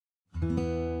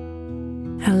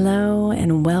Hello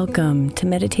and welcome to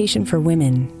Meditation for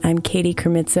Women. I'm Katie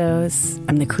Kermitzos.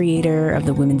 I'm the creator of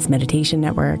the Women's Meditation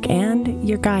Network and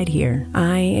your guide here.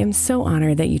 I am so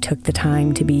honored that you took the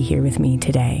time to be here with me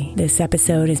today. This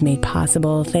episode is made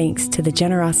possible thanks to the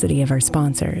generosity of our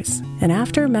sponsors. And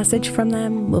after a message from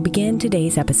them, we'll begin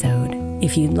today's episode.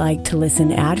 If you'd like to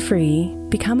listen ad-free,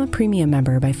 become a premium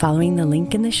member by following the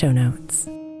link in the show notes.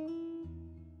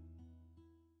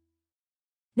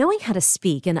 Knowing how to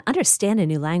speak and understand a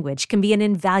new language can be an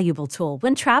invaluable tool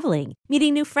when traveling,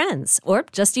 meeting new friends, or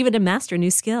just even to master a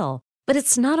new skill. But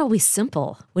it's not always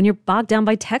simple when you're bogged down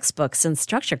by textbooks and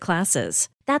structured classes.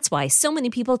 That's why so many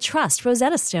people trust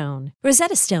Rosetta Stone.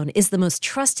 Rosetta Stone is the most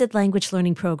trusted language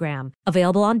learning program,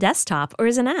 available on desktop or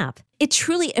as an app. It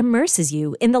truly immerses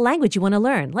you in the language you want to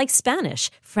learn, like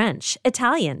Spanish, French,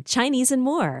 Italian, Chinese, and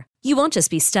more. You won't just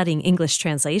be studying English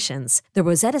translations. The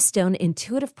Rosetta Stone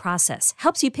intuitive process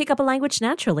helps you pick up a language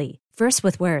naturally, first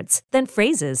with words, then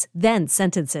phrases, then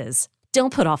sentences.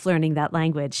 Don't put off learning that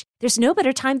language. There's no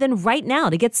better time than right now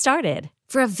to get started.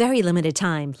 For a very limited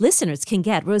time, listeners can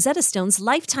get Rosetta Stone's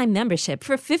lifetime membership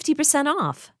for 50%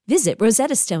 off. Visit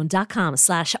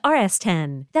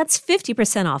rosettastone.com/rs10. That's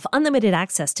 50% off unlimited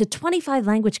access to 25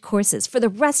 language courses for the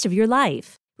rest of your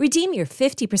life. Redeem your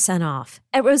 50% off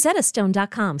at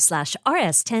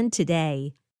rosettastone.com/rs10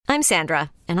 today. I'm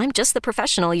Sandra, and I'm just the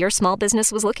professional your small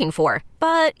business was looking for.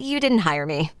 But you didn't hire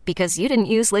me because you didn't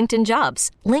use LinkedIn Jobs.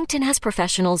 LinkedIn has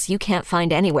professionals you can't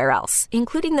find anywhere else,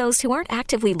 including those who aren't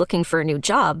actively looking for a new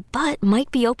job, but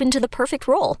might be open to the perfect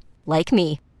role, like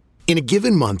me. In a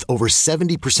given month, over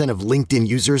 70% of LinkedIn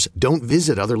users don't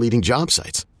visit other leading job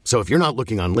sites. So if you're not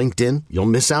looking on LinkedIn, you'll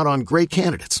miss out on great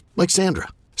candidates like Sandra.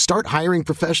 Start hiring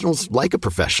professionals like a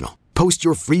professional. Post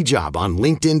your free job on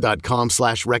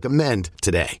linkedin.com/recommend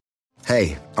today.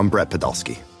 Hey, I'm Brett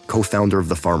Podolsky, co-founder of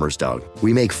The Farmer's Dog.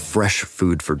 We make fresh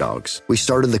food for dogs. We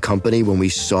started the company when we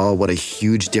saw what a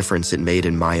huge difference it made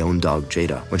in my own dog,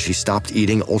 Jada, when she stopped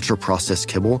eating ultra-processed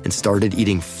kibble and started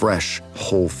eating fresh,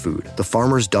 whole food. The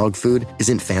Farmer's Dog food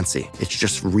isn't fancy. It's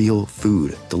just real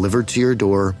food delivered to your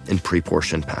door in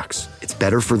pre-portioned packs. It's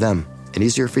better for them and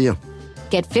easier for you.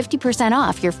 Get 50%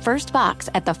 off your first box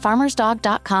at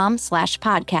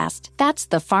thefarmersdog.com/podcast. That's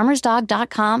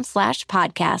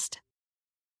thefarmersdog.com/podcast.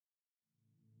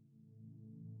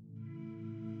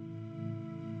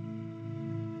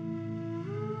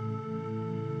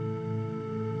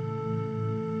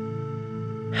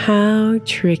 How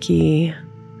tricky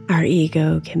our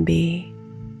ego can be.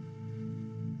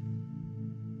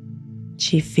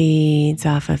 She feeds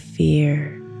off of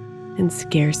fear and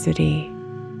scarcity,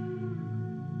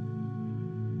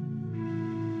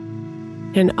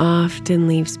 and often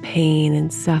leaves pain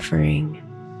and suffering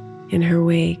in her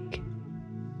wake.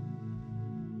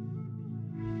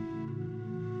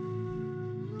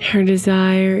 Her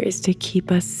desire is to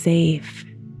keep us safe,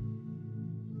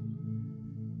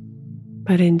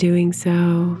 but in doing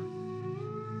so,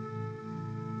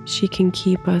 she can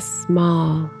keep us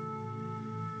small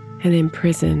and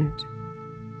imprisoned.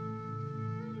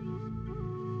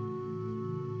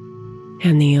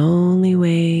 And the only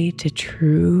way to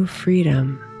true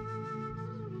freedom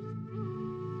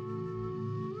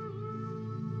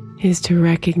is to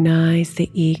recognize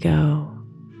the ego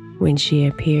when she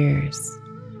appears.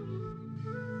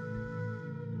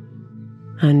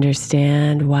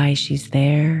 Understand why she's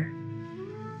there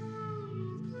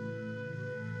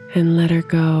and let her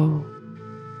go.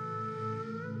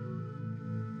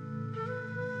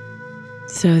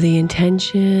 So the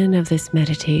intention of this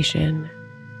meditation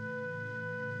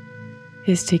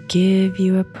is to give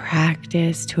you a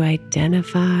practice to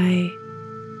identify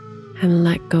and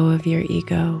let go of your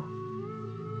ego,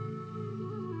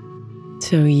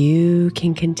 so you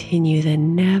can continue the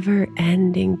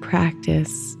never-ending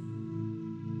practice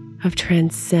of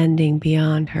transcending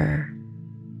beyond her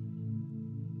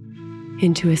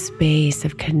into a space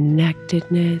of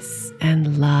connectedness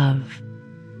and love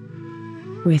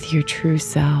with your true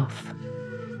self.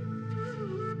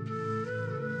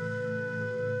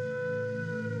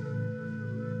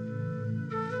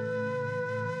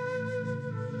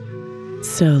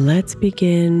 So let's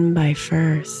begin by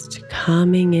first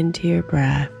calming into your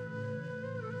breath.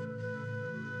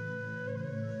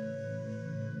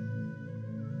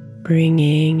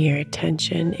 Bringing your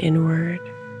attention inward.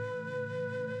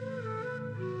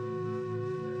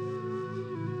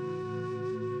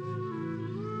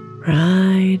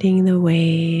 Riding the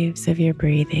waves of your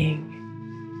breathing.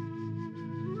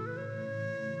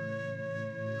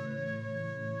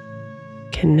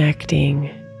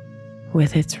 Connecting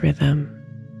with its rhythm.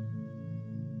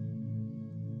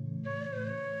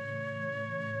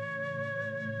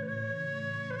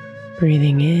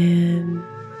 Breathing in,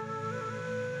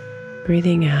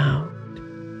 breathing out.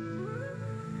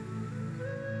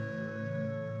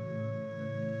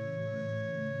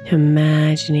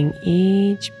 Imagining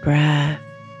each breath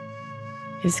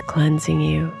is cleansing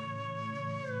you,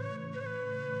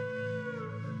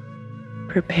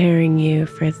 preparing you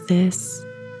for this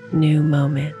new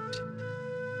moment.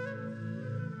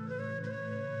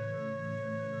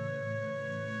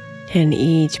 And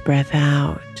each breath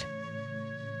out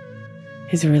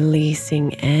is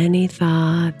releasing any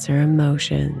thoughts or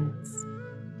emotions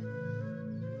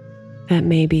that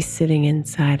may be sitting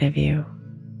inside of you.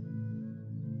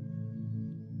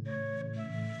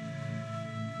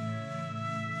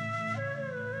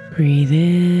 Breathe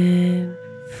in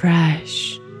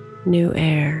fresh, new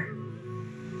air.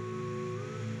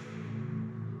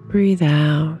 Breathe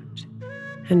out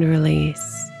and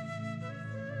release.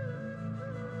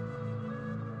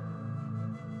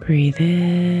 Breathe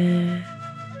in.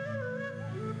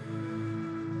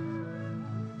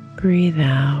 Breathe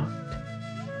out.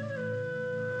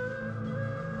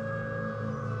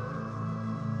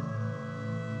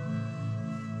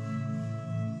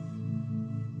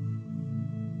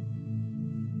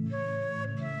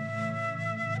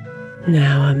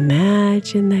 Now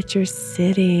imagine that you're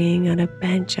sitting on a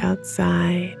bench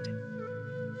outside.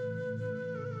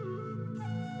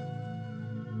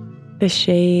 The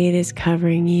shade is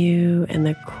covering you and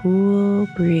the cool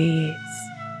breeze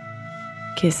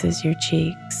kisses your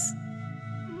cheeks.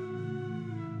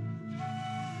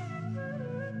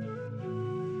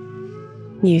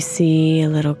 You see a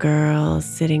little girl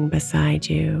sitting beside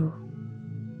you,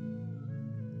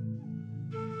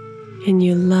 and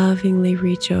you lovingly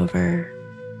reach over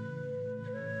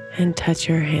and touch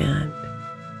her hand.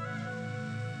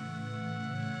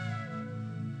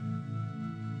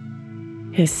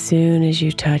 As soon as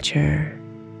you touch her,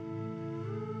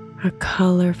 a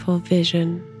colorful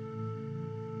vision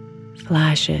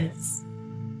flashes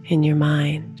in your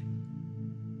mind.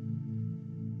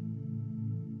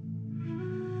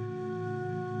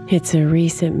 It's a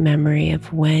recent memory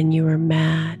of when you were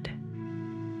mad.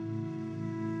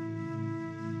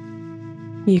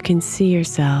 You can see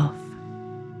yourself,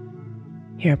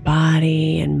 your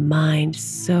body and mind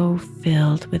so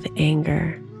filled with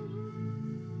anger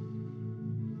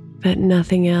that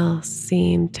nothing else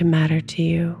seemed to matter to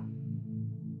you.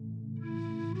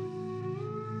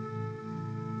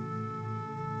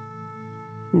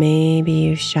 Maybe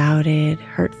you shouted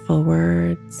hurtful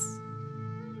words.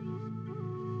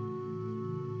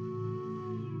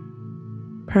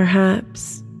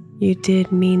 Perhaps you did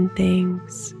mean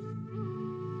things.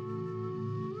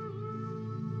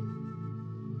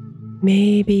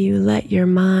 Maybe you let your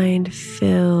mind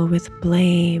fill with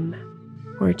blame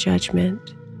or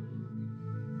judgment.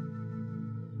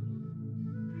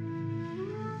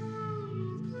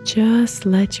 Just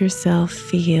let yourself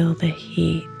feel the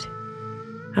heat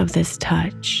of this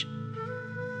touch,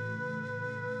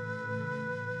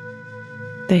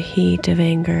 the heat of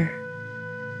anger.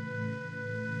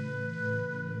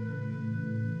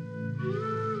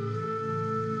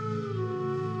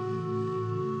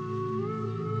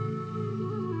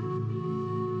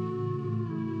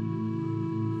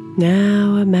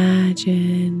 Now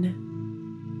imagine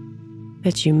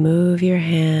that you move your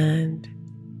hand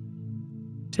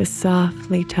to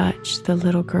softly touch the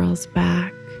little girl's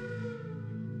back.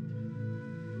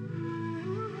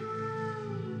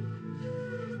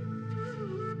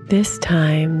 This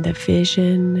time, the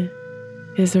vision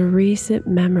is a recent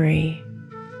memory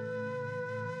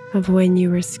of when you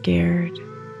were scared.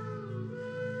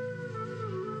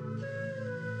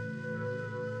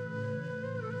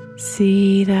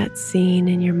 See that scene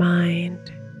in your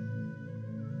mind,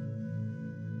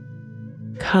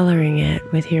 coloring it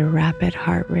with your rapid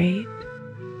heart rate,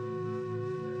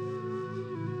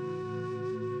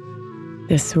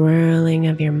 the swirling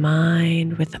of your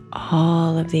mind with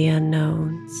all of the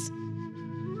unknowns,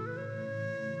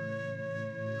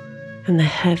 and the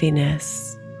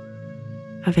heaviness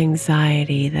of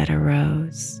anxiety that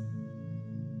arose.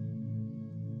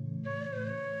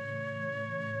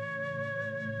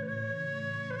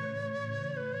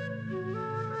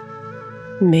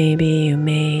 Maybe you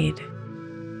made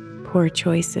poor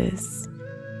choices.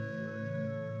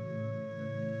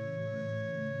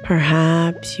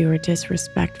 Perhaps you were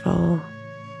disrespectful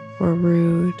or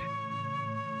rude.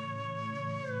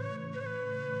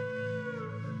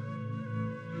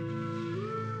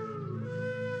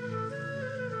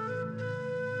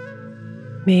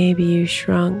 Maybe you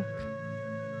shrunk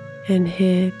and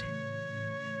hid.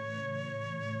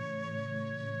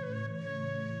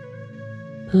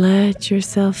 Let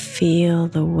yourself feel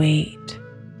the weight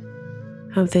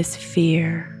of this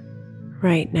fear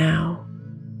right now.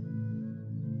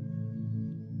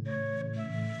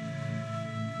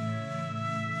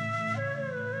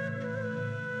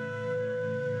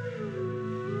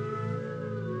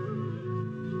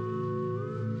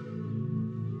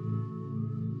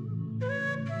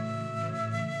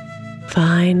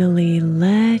 Finally,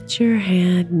 let your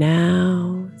hand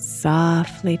now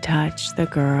softly touch the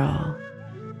girl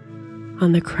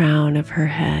on the crown of her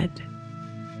head.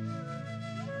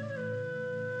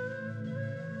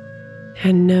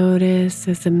 And notice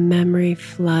as a memory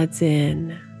floods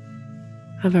in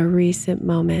of a recent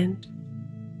moment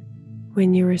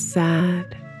when you were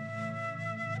sad.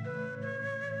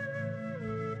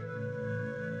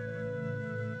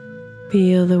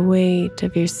 Feel the weight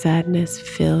of your sadness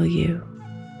fill you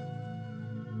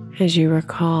as you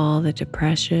recall the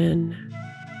depression,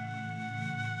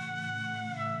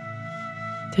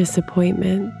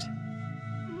 disappointment,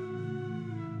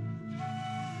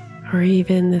 or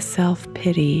even the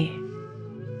self-pity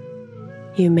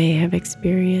you may have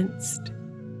experienced.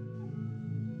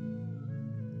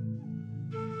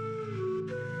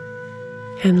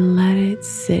 And let it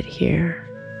sit here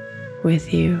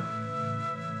with you.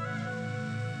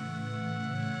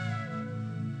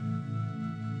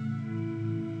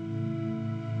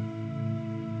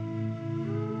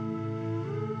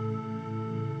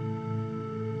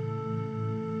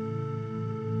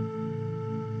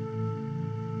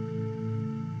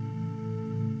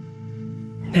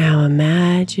 Now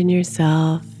imagine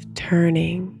yourself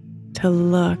turning to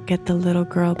look at the little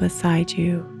girl beside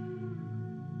you,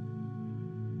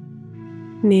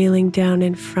 kneeling down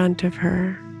in front of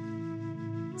her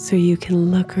so you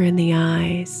can look her in the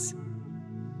eyes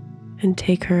and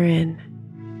take her in.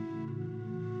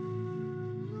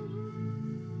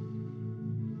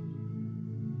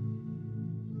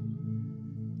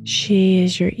 She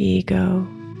is your ego,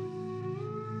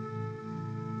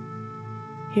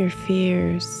 your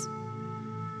fears,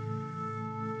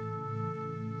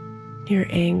 your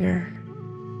anger,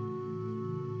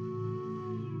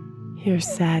 your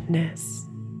sadness.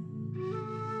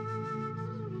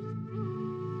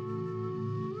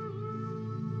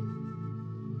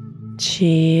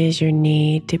 She is your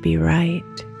need to be right,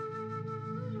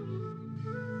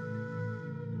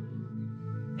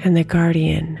 and the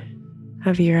guardian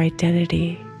of your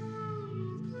identity.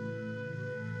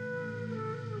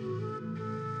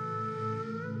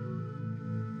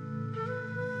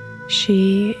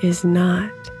 She is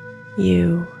not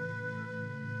you,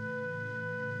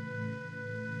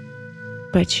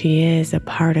 but she is a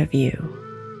part of you.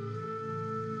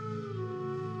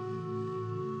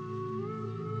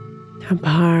 A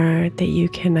part that you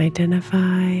can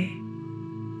identify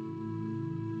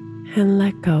and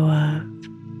let go of.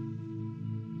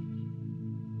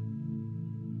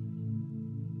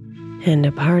 And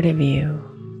a part of you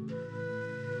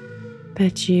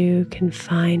that you can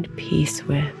find peace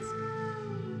with.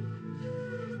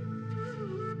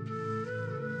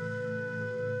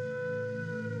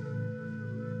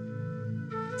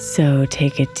 So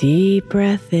take a deep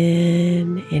breath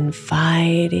in,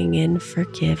 inviting in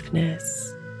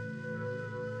forgiveness,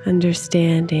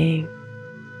 understanding,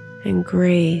 and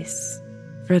grace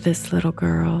for this little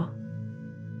girl.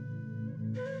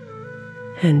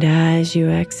 And as you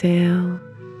exhale,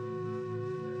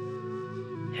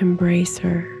 embrace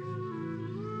her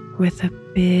with a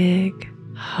big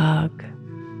hug.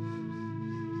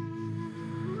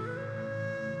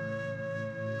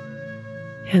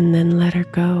 And then let her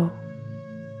go.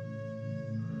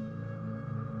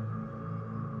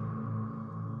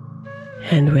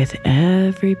 And with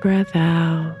every breath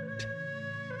out,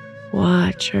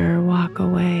 watch her walk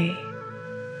away,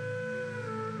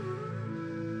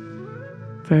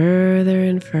 further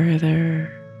and further,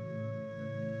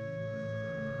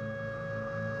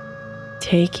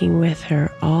 taking with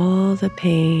her all the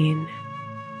pain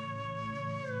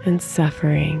and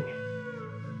suffering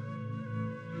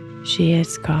she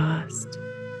has caused.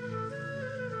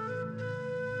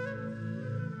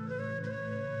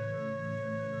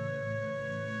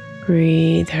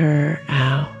 Breathe her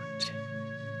out.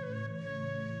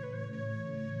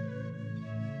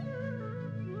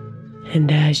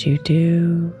 And as you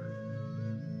do,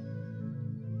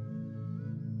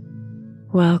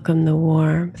 welcome the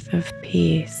warmth of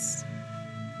peace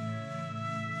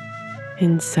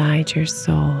inside your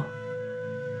soul.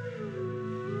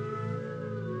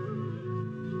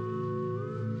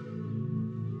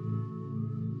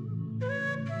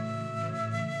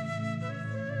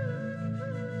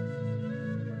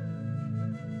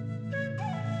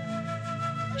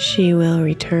 She will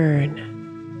return.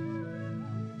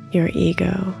 Your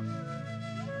ego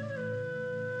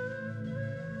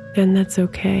And that's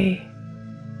okay.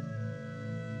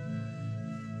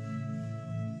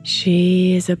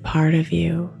 She is a part of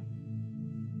you,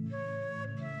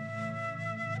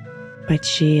 but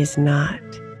she is not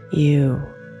you.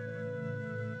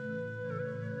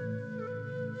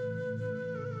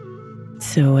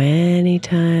 So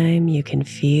anytime you can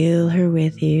feel her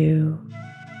with you,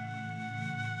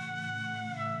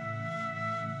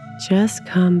 just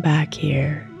come back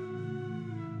here.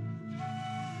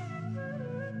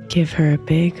 Give her a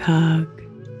big hug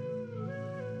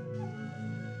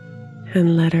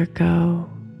and let her go.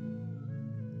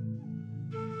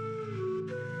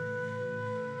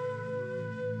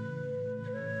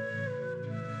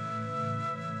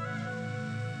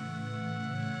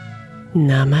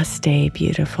 Namaste,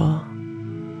 beautiful.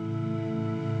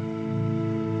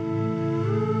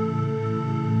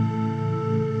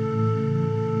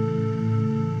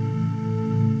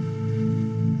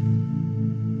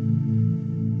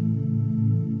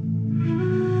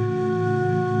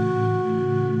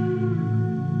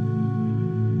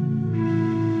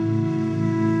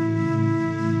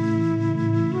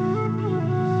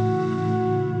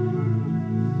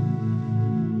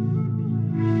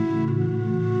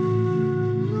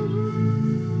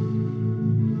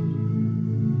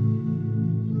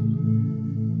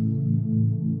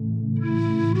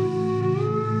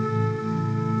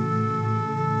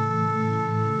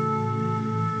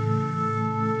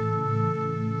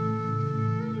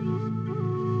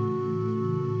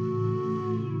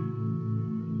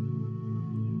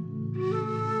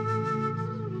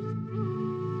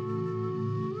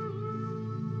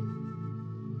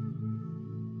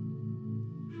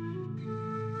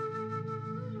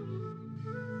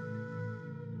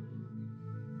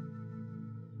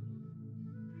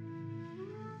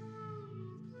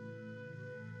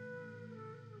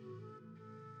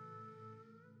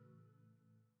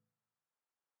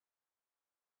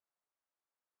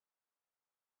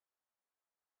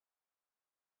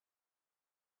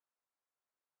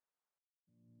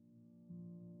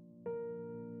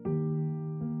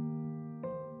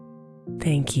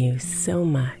 Thank you so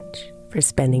much for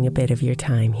spending a bit of your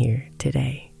time here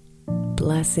today.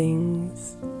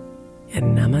 Blessings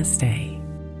and namaste.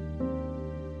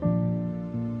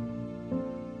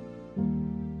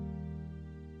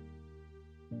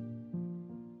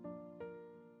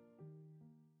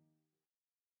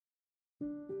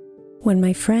 When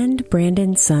my friend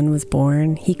Brandon's son was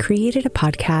born, he created a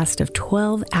podcast of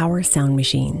 12-hour sound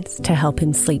machines to help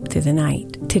him sleep through the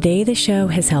night. Today, the show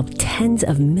has helped tens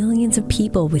of millions of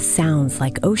people with sounds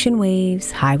like ocean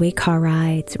waves, highway car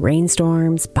rides,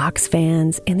 rainstorms, box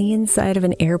fans, and the inside of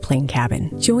an airplane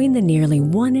cabin. Join the nearly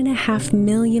 1.5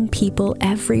 million people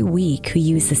every week who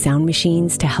use the sound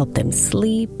machines to help them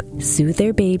sleep, soothe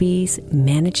their babies,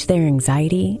 manage their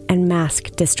anxiety, and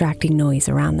mask distracting noise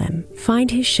around them. Find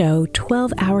his show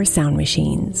 12-Hour Sound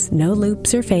Machines, no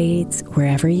loops or fades,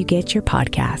 wherever you get your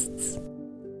podcasts.